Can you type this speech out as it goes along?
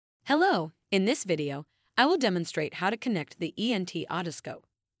Hello, in this video, I will demonstrate how to connect the ENT otoscope.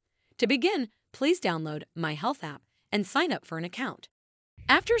 To begin, please download My Health app and sign up for an account.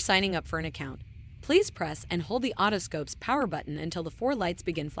 After signing up for an account, please press and hold the otoscope's power button until the 4 lights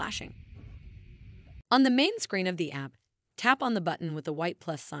begin flashing. On the main screen of the app, tap on the button with the white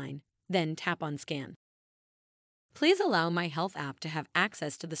plus sign, then tap on Scan. Please allow My Health app to have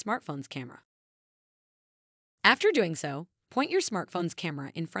access to the smartphone's camera. After doing so, point your smartphone's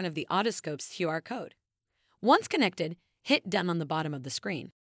camera in front of the otoscope's QR code. Once connected, hit Done on the bottom of the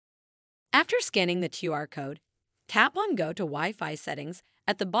screen. After scanning the QR code, tap on Go to Wi-Fi settings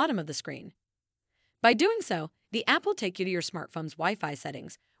at the bottom of the screen. By doing so, the app will take you to your smartphone's Wi-Fi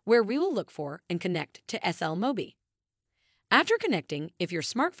settings, where we will look for and connect to SL Mobi. After connecting, if your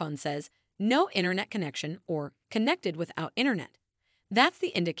smartphone says No Internet Connection or Connected without Internet, that's the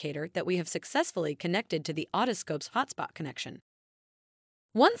indicator that we have successfully connected to the otoscope's hotspot connection.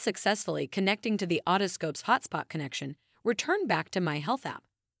 Once successfully connecting to the otoscope's hotspot connection, return back to My Health app.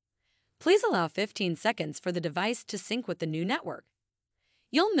 Please allow 15 seconds for the device to sync with the new network.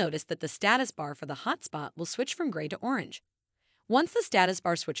 You'll notice that the status bar for the hotspot will switch from gray to orange. Once the status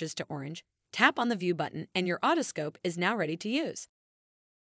bar switches to orange, tap on the View button and your otoscope is now ready to use.